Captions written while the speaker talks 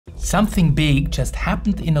Something big just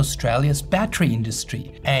happened in Australia's battery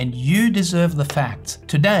industry, and you deserve the facts.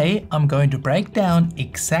 Today, I'm going to break down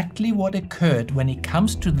exactly what occurred when it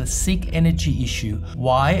comes to the Sigenergy issue,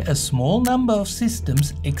 why a small number of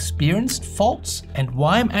systems experienced faults, and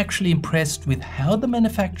why I'm actually impressed with how the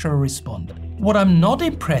manufacturer responded. What I'm not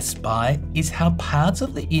impressed by is how parts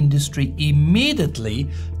of the industry immediately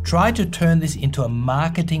try to turn this into a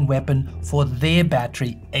marketing weapon for their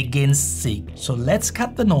battery against Sig. So let's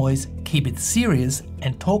cut the noise, keep it serious,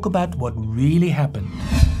 and talk about what really happened.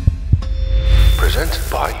 Presented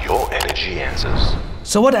by Your Energy Answers.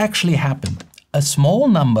 So what actually happened? A small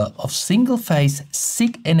number of single-phase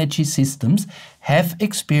Sigenergy systems have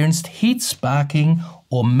experienced heat sparking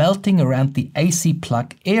or melting around the AC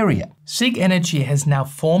plug area. Sigenergy has now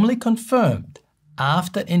formally confirmed,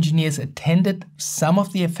 after engineers attended some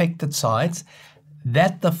of the affected sites,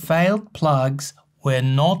 that the failed plugs were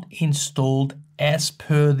not installed as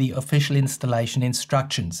per the official installation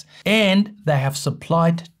instructions, and they have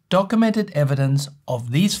supplied documented evidence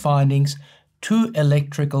of these findings to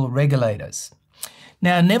electrical regulators.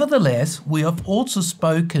 Now, nevertheless, we have also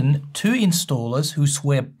spoken to installers who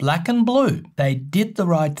swear black and blue they did the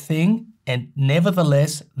right thing, and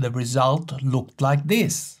nevertheless, the result looked like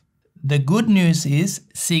this. The good news is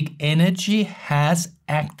Sigenergy has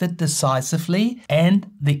acted decisively and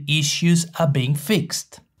the issues are being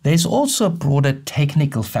fixed. There's also a broader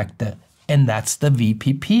technical factor, and that's the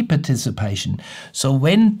VPP participation. So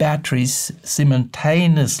when batteries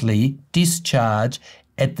simultaneously discharge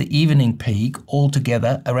at the evening peak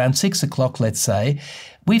altogether around 6 o'clock, let's say,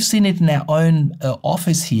 we've seen it in our own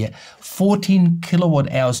office here, 14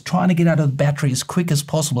 kilowatt hours, trying to get out of the battery as quick as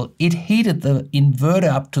possible. It heated the inverter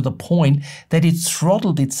up to the point that it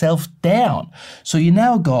throttled itself down. So you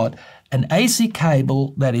now got an AC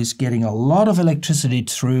cable that is getting a lot of electricity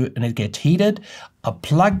through and it gets heated, a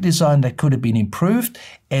plug design that could have been improved,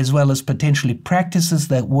 as well as potentially practices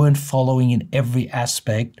that weren't following in every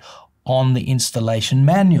aspect on the installation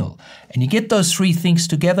manual. And you get those three things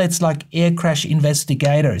together, it's like air crash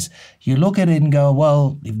investigators. You look at it and go,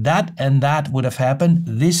 well, if that and that would have happened,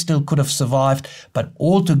 this still could have survived, but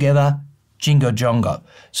altogether, jingo jongo.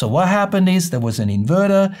 So what happened is there was an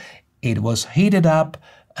inverter, it was heated up,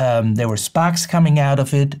 there were sparks coming out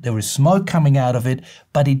of it, there was smoke coming out of it,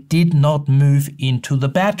 but it did not move into the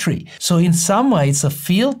battery. So in some ways, it's a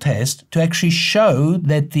field test to actually show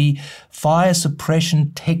that the fire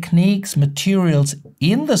suppression techniques, materials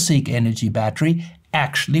in the Sigenergy battery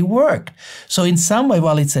actually work. So in some way,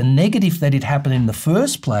 while it's a negative that it happened in the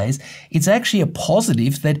first place, it's actually a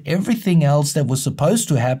positive that everything else that was supposed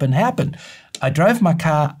to happen happened. I drove my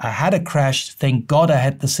car, I had a crash, thank God I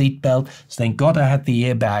had the seatbelt, thank God I had the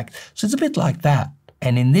airbag. So it's a bit like that.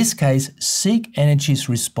 And in this case, Sigenergy's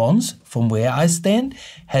response, from where I stand,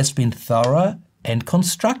 has been thorough and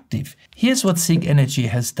constructive. Here's what Sigenergy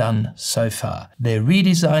has done so far. They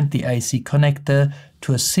redesigned the AC connector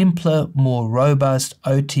to a simpler, more robust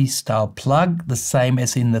OT-style plug, the same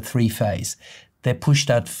as in the three-phase. They pushed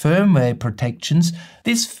out firmware protections.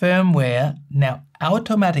 This firmware now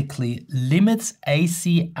automatically limits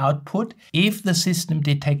AC output if the system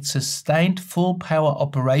detects sustained full power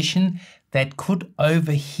operation that could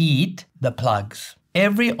overheat the plugs.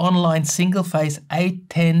 Every online single-phase 8,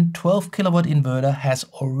 10, 12 kilowatt inverter has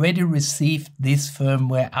already received this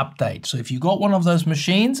firmware update. So if you got one of those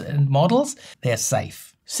machines and models, they're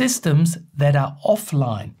safe. Systems that are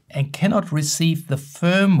offline and cannot receive the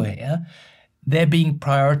firmware, they're being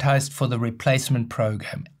prioritized for the replacement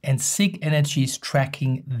program, and Sigenergy is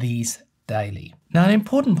tracking these daily. Now, an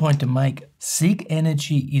important point to make,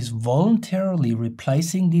 Sigenergy is voluntarily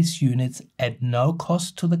replacing these units at no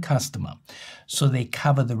cost to the customer. So they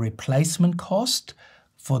cover the replacement cost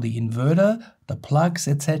for the inverter, the plugs,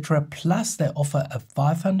 etc. Plus they offer a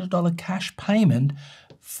 $500 cash payment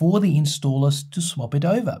for the installers to swap it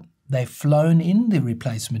over. They've flown in the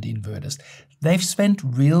replacement inverters. They've spent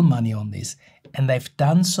real money on this, and they've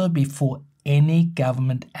done so before any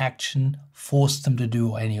government action forced them to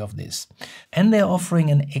do any of this. And they're offering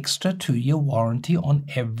an extra 2-year warranty on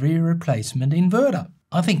every replacement inverter.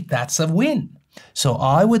 I think that's a win. So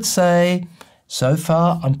I would say, so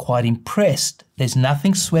far, I'm quite impressed. There's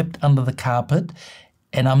nothing swept under the carpet,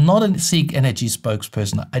 and I'm not a Sigenergy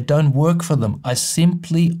spokesperson. I don't work for them. I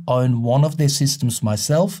simply own one of their systems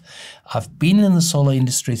myself. I've been in the solar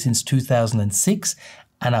industry since 2006,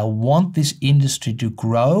 and I want this industry to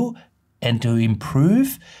grow and to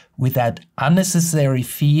improve without unnecessary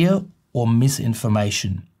fear or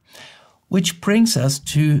misinformation. Which brings us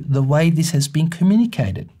to the way this has been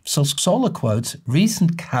communicated. So SolarQuote's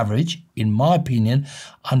recent coverage, in my opinion,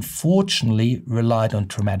 unfortunately relied on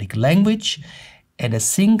dramatic language, and a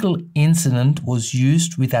single incident was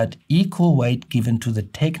used without equal weight given to the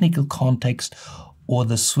technical context or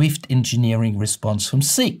the swift engineering response from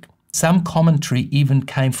SIG. Some commentary even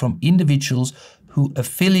came from individuals whose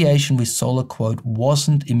affiliation with SolarQuote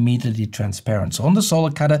wasn't immediately transparent. So on the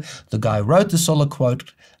Solar Cutter, the guy wrote the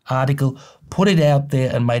SolarQuote article, put it out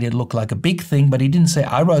there and made it look like a big thing, but he didn't say,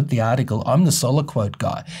 I wrote the article, I'm the SolarQuote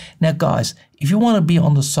guy. Now guys, if you want to be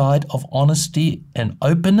on the side of honesty and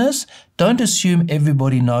openness, don't assume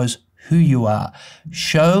everybody knows who you are.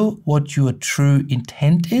 Show what your true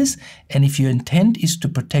intent is, and if your intent is to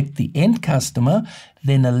protect the end customer,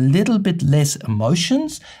 then a little bit less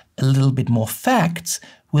emotions, a little bit more facts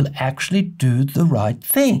will actually do the right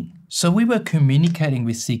thing. So we were communicating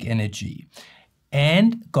with Sigenergy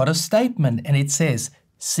and got a statement, and it says,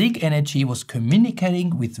 Sigenergy was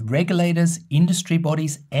communicating with regulators, industry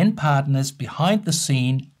bodies and partners behind the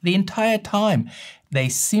scene the entire time. They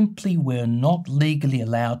simply were not legally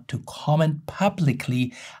allowed to comment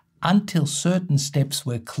publicly until certain steps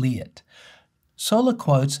were cleared.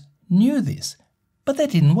 SolarQuote knew this, but they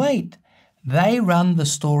didn't wait. They ran the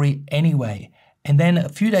story anyway, and then a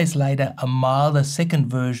few days later, a milder second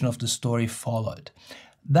version of the story followed.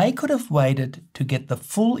 They could have waited to get the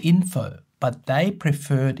full info, but they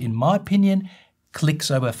preferred, in my opinion,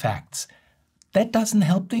 clicks over facts. That doesn't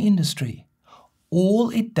help the industry. All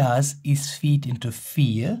it does is feed into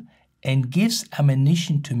fear and gives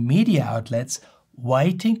ammunition to media outlets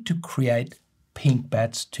waiting to create Pink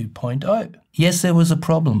Bats 2.0. Yes, there was a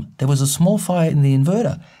problem. There was a small fire in the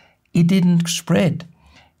inverter. It didn't spread.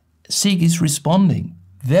 SIG is responding.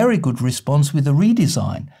 Very good response with a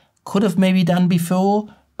redesign. Could have maybe done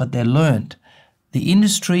before, but they learned. The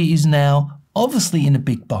industry is now obviously in a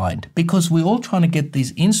big bind because we're all trying to get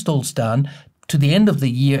these installs done to the end of the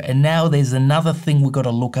year, and now there's another thing we've got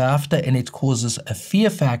to look after, and it causes a fear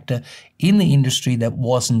factor in the industry that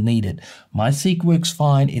wasn't needed. My SIG works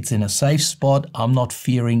fine. It's in a safe spot. I'm not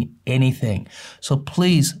fearing anything. So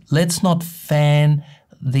please, let's not fan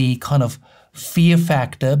the kind of fear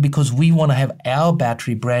factor because we want to have our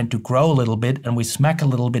battery brand to grow a little bit and we smack a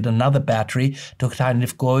little bit another battery to kind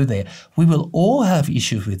of go there. We will all have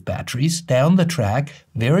issues with batteries down the track,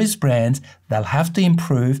 various brands, they'll have to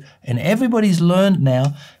improve, and everybody's learned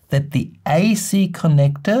now that the AC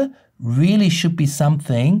connector really should be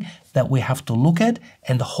something that we have to look at,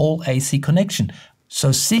 and the whole AC connection. So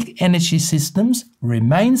Sigenergy systems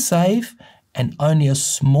remain safe, and only a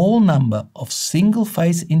small number of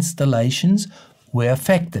single-phase installations were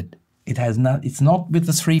affected. It's not with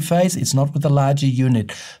the three-phase, it's not with the larger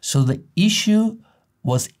unit. So the issue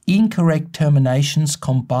was incorrect terminations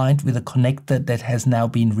combined with a connector that has now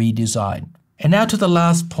been redesigned. And now to the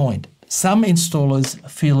last point. Some installers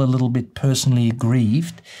feel a little bit personally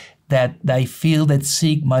aggrieved that they feel that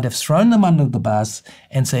SIG might have thrown them under the bus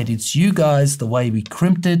and said, it's you guys, the way we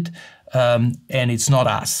crimped it, and it's not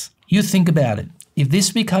us. You think about it. If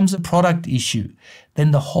this becomes a product issue,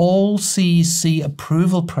 then the whole CEC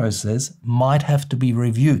approval process might have to be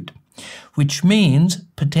reviewed, which means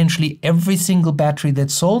potentially every single battery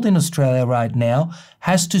that's sold in Australia right now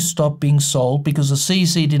has to stop being sold because the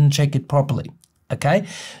CEC didn't check it properly. Okay?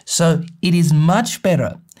 So it is much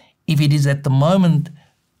better if it is at the moment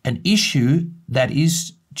an issue that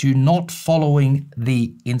is due not following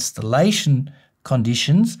the installation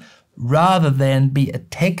conditions, rather than be a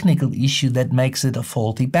technical issue that makes it a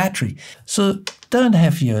faulty battery. So don't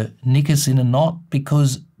have your knickers in a knot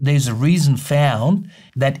because there's a reason found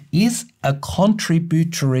that is a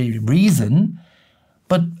contributory reason,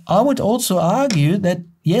 but I would also argue that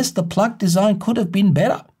yes, the plug design could have been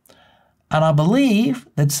better. And I believe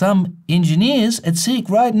that some engineers at SIG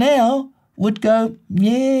right now would go,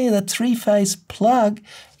 yeah, the three-phase plug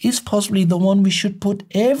is possibly the one we should put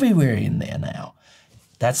everywhere in there now.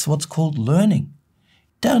 That's what's called learning.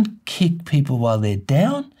 Don't kick people while they're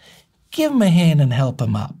down. Give them a hand and help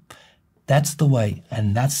them up. That's the way,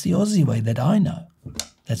 and that's the Aussie way that I know.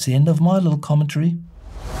 That's the end of my little commentary.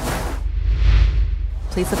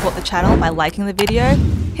 Please support the channel by liking the video,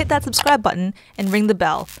 hit that subscribe button and ring the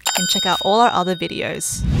bell, and check out all our other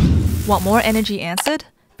videos. Want more energy answered?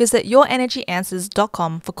 Visit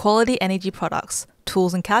yourenergyanswers.com for quality energy products,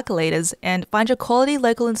 tools and calculators, and find your quality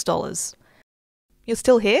local installers. You're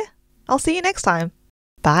still here? I'll see you next time.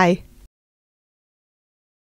 Bye.